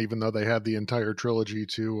out on, even though they had the entire trilogy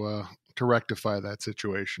to rectify that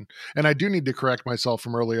situation. And I do need to correct myself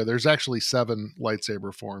from earlier. There's actually 7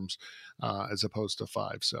 lightsaber forms as opposed to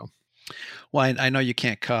 5. So, well, I know you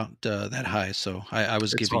can't count that high, so I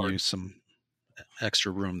was giving hard. You some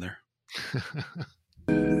extra room there.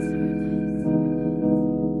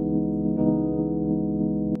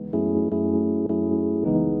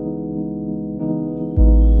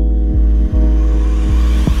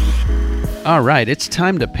 All right, it's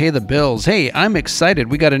time to pay the bills. Hey, I'm excited.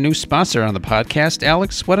 We got a new sponsor on the podcast.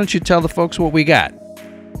 Alex, why don't you tell the folks what we got?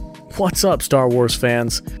 What's up, Star Wars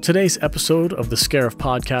fans? Today's episode of the Scarif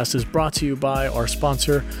Podcast is brought to you by our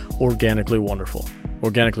sponsor, Organically Wonderful.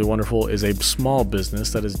 Organically Wonderful is a small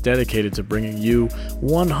business that is dedicated to bringing you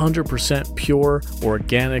 100% pure,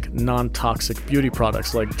 organic, non-toxic beauty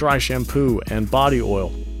products like dry shampoo and body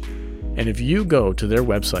oil. And if you go to their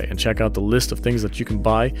website and check out the list of things that you can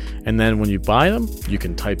buy, and then when you buy them, you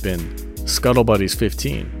can type in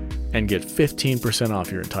ScuttleBuddies15 and get 15%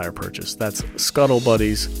 off your entire purchase. That's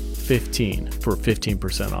ScuttleBuddies15 for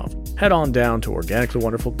 15% off. Head on down to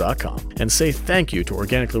OrganicallyWonderful.com and say thank you to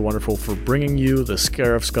Organically Wonderful for bringing you the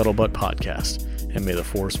Scarif Scuttlebutt podcast, and may the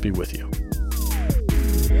Force be with you.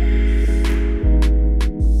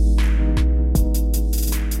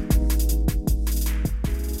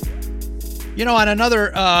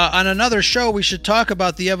 On another show, we should talk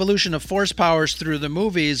about the evolution of force powers through the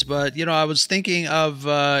movies. But I was thinking of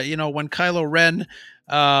when Kylo Ren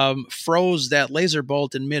froze that laser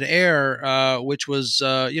bolt in midair, which was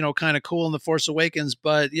kind of cool in The Force Awakens.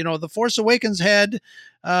 But The Force Awakens had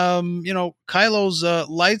Kylo's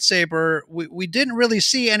lightsaber. We didn't really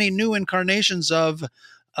see any new incarnations of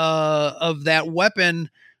that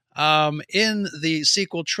weapon in the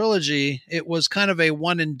sequel trilogy. It was kind of a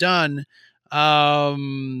one and done.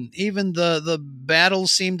 Even the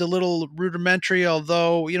battles seemed a little rudimentary,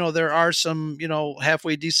 although there are some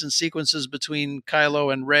halfway decent sequences between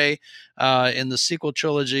Kylo and Rey in the sequel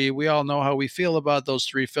trilogy. We all know how we feel about those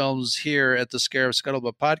 3 films here at the Scarif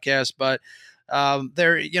Scuttlebutt podcast, but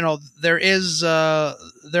there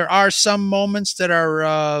are some moments that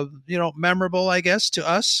are memorable, I guess, to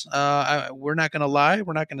us. We're not going to lie.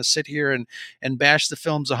 We're not going to sit here and bash the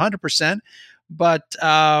films 100%. But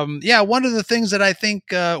one of the things that I think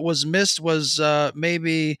was missed was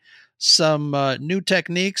maybe some new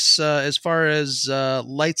techniques as far as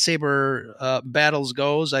lightsaber battles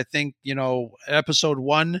goes. I think Episode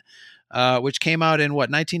 1, which came out in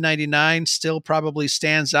 1999, still probably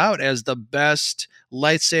stands out as the best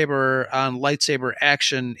lightsaber on lightsaber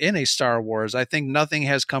action in a Star Wars. I think nothing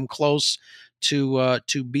has come close to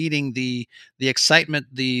beating the excitement,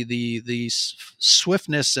 the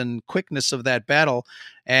swiftness and quickness of that battle,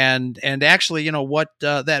 and actually what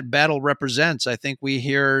that battle represents. I think we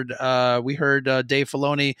heard Dave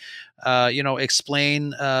Filoni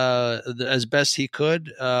explain as best he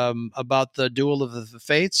could about the Duel of the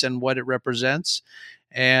Fates and what it represents,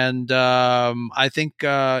 and I think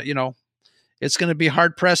it's going to be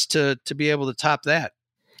hard pressed to be able to top that.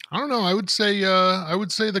 I don't know. I would say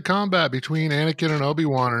the combat between Anakin and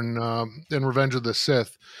Obi-Wan in Revenge of the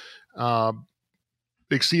Sith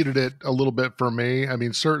exceeded it a little bit for me. I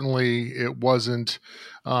mean, certainly it wasn't.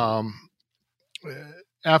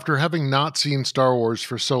 After having not seen Star Wars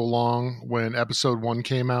for so long, when Episode 1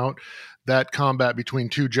 came out, that combat between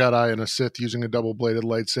two Jedi and a Sith using a double-bladed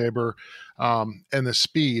lightsaber, and the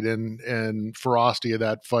speed and ferocity of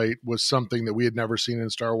that fight was something that we had never seen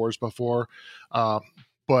in Star Wars before.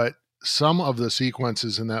 But some of the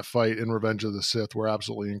sequences in that fight in Revenge of the Sith were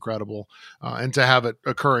absolutely incredible. And to have it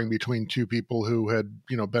occurring between two people who had,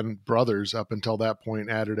 been brothers up until that point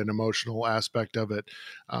added an emotional aspect of it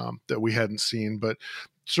that we hadn't seen. But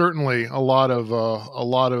certainly a lot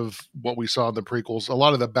of what we saw in the prequels, a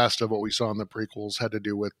lot of the best of what we saw in the prequels had to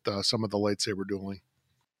do with some of the lightsaber dueling.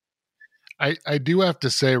 I do have to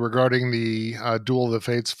say regarding the Duel of the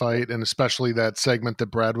Fates fight, and especially that segment that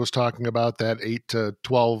Brad was talking about, that 8 to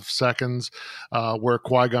 12 seconds where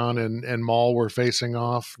Qui-Gon and Maul were facing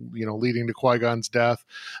off, leading to Qui-Gon's death,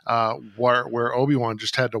 where Obi-Wan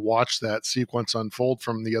just had to watch that sequence unfold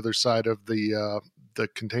from the other side of the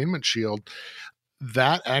containment shield.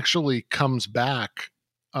 That actually comes back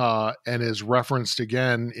and is referenced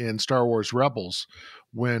again in Star Wars Rebels,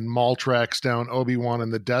 when Maul tracks down Obi-Wan in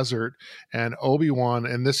the desert, and Obi-Wan,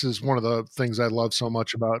 and this is one of the things I love so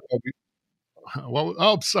much about Obi-Wan.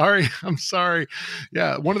 I'm sorry.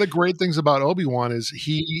 Yeah, one of the great things about Obi-Wan is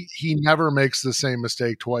he never makes the same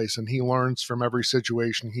mistake twice, and he learns from every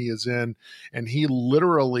situation he is in, and he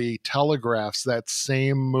literally telegraphs that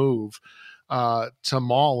same move to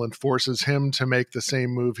Maul and forces him to make the same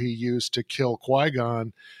move he used to kill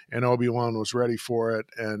Qui-Gon, and Obi-Wan was ready for it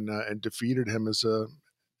and defeated him as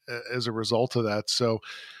a result of that. So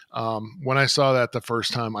when I saw that the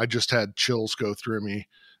first time, I just had chills go through me.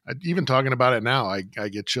 Even talking about it now, I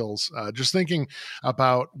get chills. Just thinking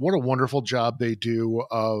about what a wonderful job they do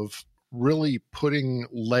of really putting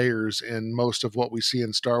layers in most of what we see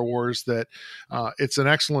in Star Wars, that it's an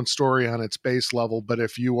excellent story on its base level, but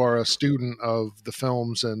if you are a student of the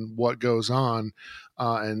films and what goes on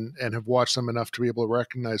and have watched them enough to be able to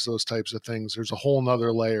recognize those types of things, there's a whole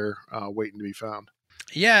nother layer waiting to be found.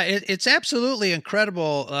 Yeah, it's absolutely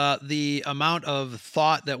incredible, the amount of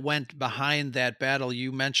thought that went behind that battle.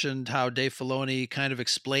 You mentioned how Dave Filoni kind of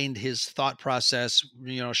explained his thought process.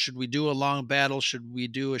 Should we do a long battle? Should we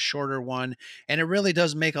do a shorter one? And it really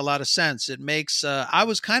does make a lot of sense. It makes, I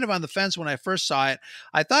was kind of on the fence when I first saw it.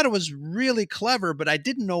 I thought it was really clever, but I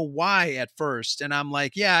didn't know why at first. And I'm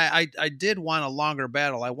like, yeah, I did want a longer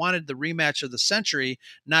battle. I wanted the rematch of the century,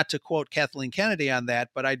 not to quote Kathleen Kennedy on that,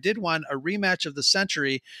 but I did want a rematch of the century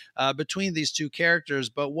between these two characters.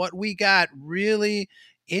 But what we got really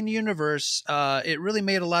in universe, it really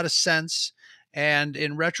made a lot of sense. And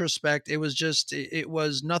in retrospect, it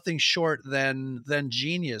was nothing short than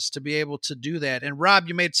genius to be able to do that. And Rob,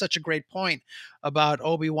 you made such a great point about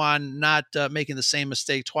Obi-Wan not making the same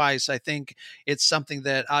mistake twice. I think it's something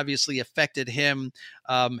that obviously affected him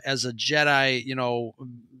as a Jedi,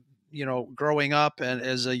 growing up and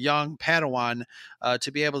as a young Padawan,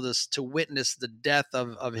 to be able to witness the death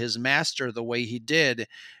of his master the way he did,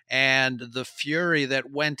 and the fury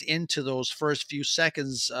that went into those first few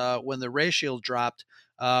seconds when the ray shield dropped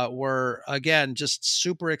were, again, just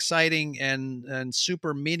super exciting and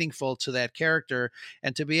super meaningful to that character.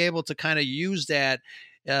 And to be able to kind of use that,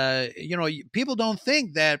 people don't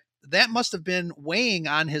think that must have been weighing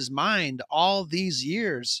on his mind all these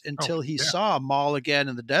years until he saw Maul again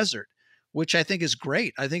in the desert, which I think is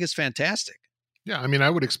great. I think it's fantastic. Yeah, I mean, I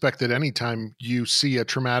would expect that anytime you see a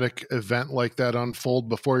traumatic event like that unfold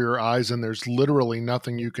before your eyes and there's literally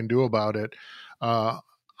nothing you can do about it,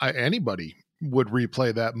 anybody would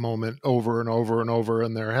replay that moment over and over and over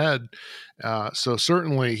in their head. So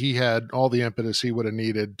certainly he had all the impetus he would have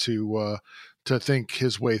needed to think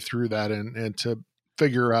his way through that and to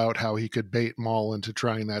figure out how he could bait Maul into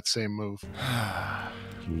trying that same move.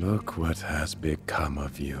 Look what has become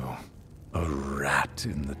of you. A rat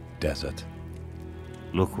in the desert.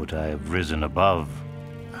 Look what I have risen above.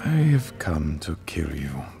 I have come to kill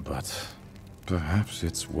you, but perhaps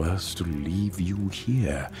it's worse to leave you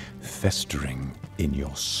here, festering in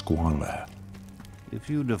your squalor. If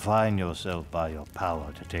you define yourself by your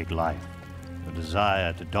power to take life, your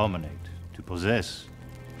desire to dominate, to possess,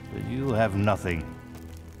 then you have nothing.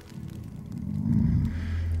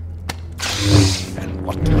 And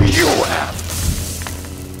what do you have?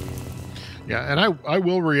 Yeah, and I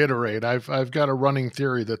will reiterate, I've got a running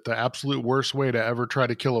theory that the absolute worst way to ever try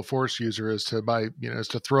to kill a Force user is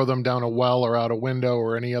to throw them down a well or out a window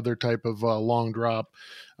or any other type of long drop.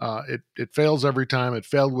 It fails every time. It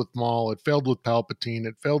failed with Maul. It failed with Palpatine.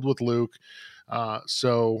 It failed with Luke.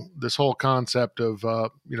 So this whole concept of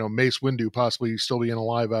Mace Windu possibly still being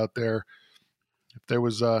alive out there, If there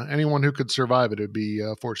was anyone who could survive it, it'd be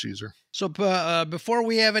Force user. So before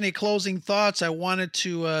we have any closing thoughts, I wanted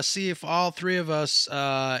to see if all three of us,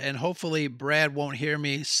 and hopefully Brad won't hear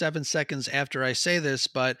me 7 seconds after I say this,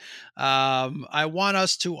 but I want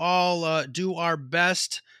us to all do our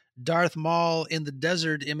best Darth Maul in the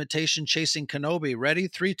desert imitation chasing Kenobi. Ready?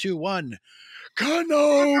 3, 2, 1.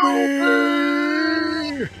 Kenobi!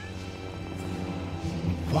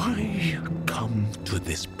 Why come to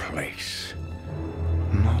this place?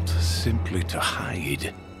 Not simply to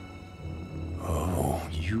hide. Oh,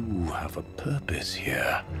 you have a purpose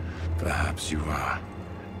here. Perhaps you are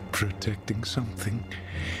protecting something?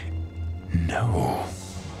 No.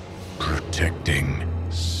 Protecting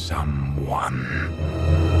someone.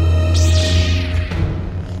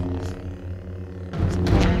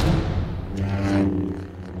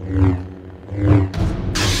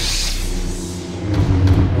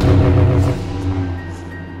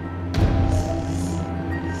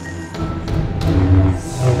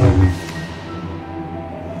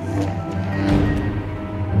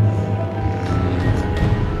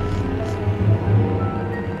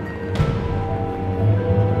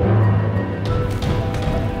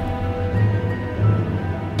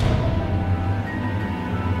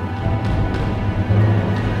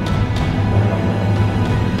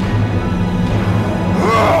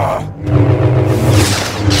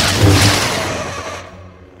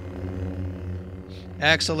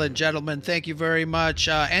 Excellent, gentlemen. Thank you very much.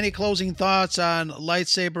 Any closing thoughts on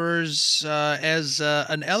lightsabers as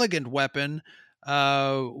an elegant weapon?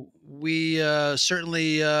 We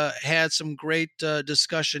certainly had some great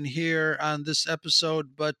discussion here on this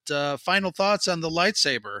episode, but final thoughts on the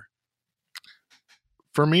lightsaber?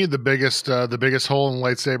 For me, the biggest hole in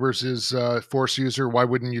lightsabers is Force user. Why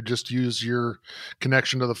wouldn't you just use your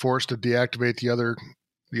connection to the Force to deactivate the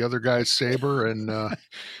other guy's saber and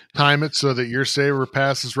time it so that your saber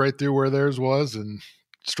passes right through where theirs was and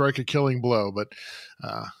strike a killing blow? But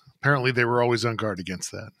apparently they were always on guard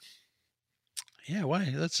against that. Yeah,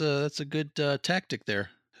 why? That's a good tactic there.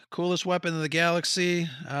 Coolest weapon in the galaxy.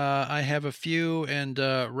 I have a few, and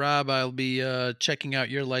Rob, I'll be checking out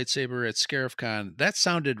your lightsaber at ScarifCon. That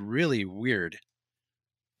sounded really weird.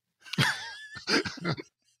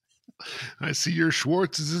 I see your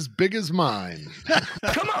Schwartz is as big as mine.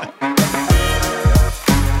 Come on!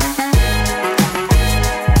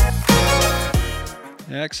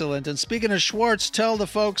 Excellent. And speaking of Schwartz, tell the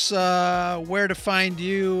folks where to find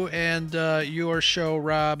you and your show,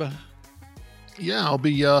 Rob. Yeah, I'll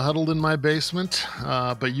be huddled in my basement,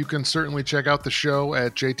 but you can certainly check out the show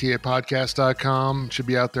at jtapodcast.com. It should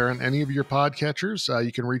be out there on any of your podcatchers.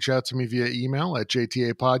 You can reach out to me via email at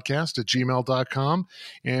jtapodcast@gmail.com,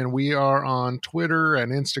 and we are on Twitter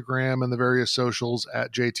and Instagram and the various socials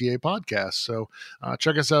at JTA Podcast. So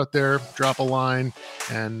check us out there, drop a line,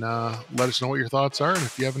 and let us know what your thoughts are, and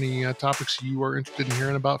if you have any topics you are interested in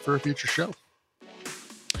hearing about for a future show.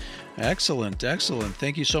 Excellent, excellent.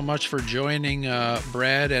 Thank you so much for joining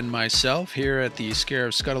Brad and myself here at the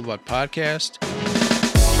Scarif Scuttlebutt podcast.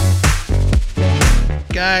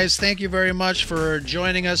 Guys, thank you very much for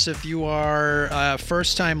joining us. If you are a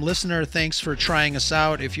first-time listener, thanks for trying us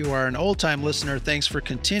out. If you are an old-time listener, thanks for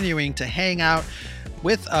continuing to hang out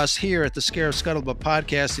with us here at the Scarif Scuttlebutt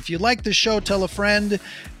podcast. If you like the show, tell a friend,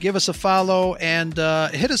 give us a follow, and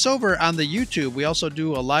hit us over on the YouTube. We also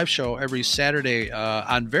do a live show every Saturday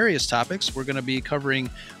on various topics. We're going to be covering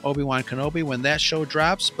Obi-Wan Kenobi when that show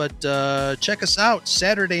drops, but check us out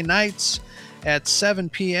Saturday nights at 7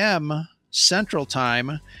 p.m. Central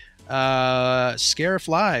Time. Scarif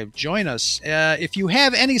Live. Join us. If you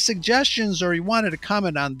have any suggestions or you wanted to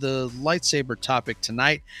comment on the lightsaber topic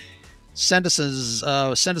tonight, send us a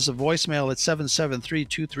voicemail at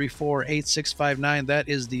 773-234-8659. That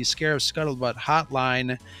is the Scarif Scuttlebutt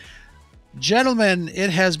hotline. Gentlemen, it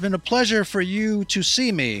has been a pleasure for you to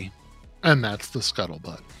see me. And that's the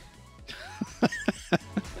Scuttlebutt.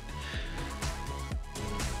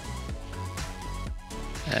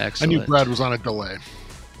 Excellent. I knew Brad was on a delay.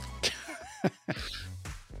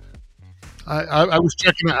 I was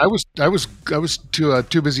checking. I was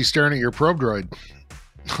too busy staring at your probe droid.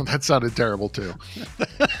 That sounded terrible too.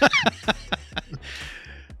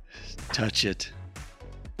 Touch it.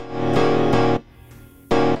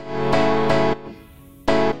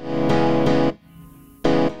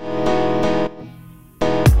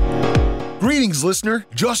 Greetings, listener.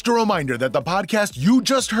 Just a reminder that the podcast you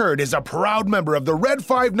just heard is a proud member of the Red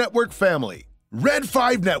 5 Network family.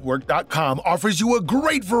 Red5Network.com offers you a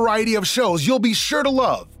great variety of shows you'll be sure to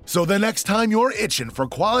love. So the next time you're itching for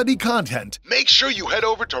quality content, make sure you head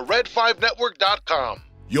over to Red5Network.com.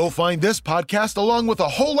 You'll find this podcast along with a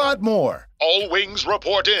whole lot more. All wings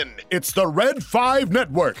report in. It's the Red 5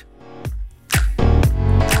 Network.